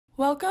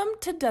Welcome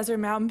to Desert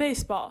Mountain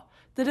Baseball.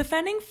 The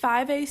defending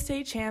 5A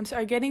state champs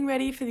are getting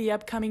ready for the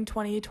upcoming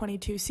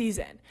 2022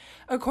 season.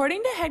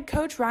 According to head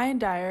coach Ryan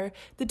Dyer,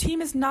 the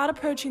team is not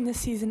approaching this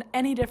season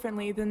any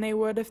differently than they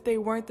would if they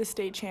weren't the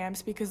state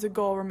champs because the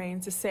goal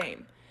remains the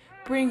same: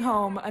 bring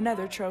home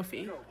another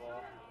trophy. The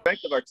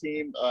strength of our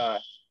team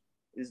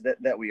is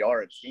that we are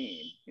a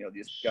team. You know,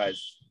 these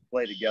guys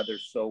play together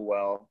so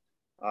well.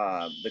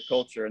 The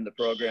culture in the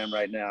program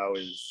right now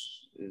is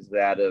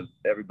that of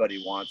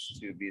everybody wants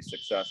to be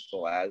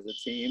successful as a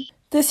team.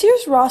 This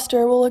year's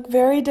roster will look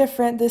very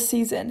different this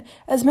season,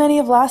 as many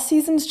of last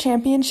season's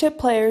championship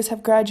players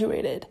have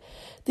graduated.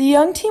 The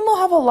young team will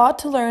have a lot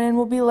to learn and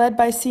will be led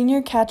by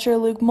senior catcher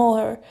Luke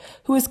Muller,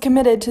 who is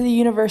committed to the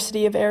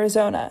University of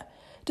Arizona.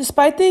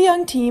 Despite the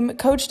young team,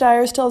 Coach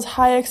Dyer still has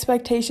high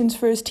expectations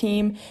for his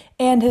team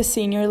and his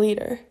senior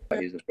leader.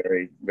 He's a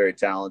very, very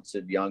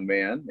talented young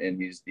man, and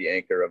he's the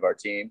anchor of our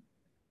team.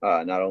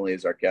 Not only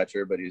is our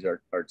catcher, but he's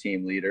our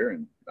team leader.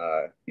 And,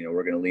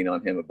 we're going to lean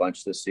on him a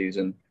bunch this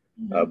season,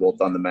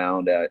 both on the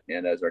mound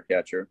and as our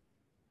catcher.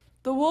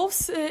 The Wolves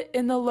sit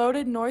in the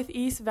loaded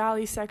Northeast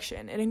Valley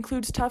section. It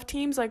includes tough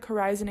teams like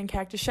Horizon and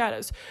Cactus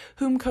Shadows,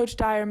 whom Coach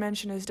Dyer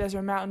mentioned as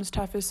Desert Mountain's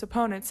toughest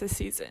opponents this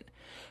season.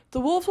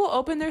 The Wolves will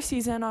open their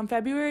season on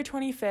February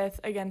 25th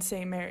against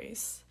St.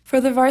 Mary's.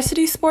 For the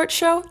Varsity Sports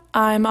Show,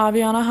 I'm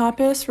Avianna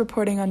Hoppes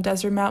reporting on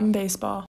Desert Mountain Baseball.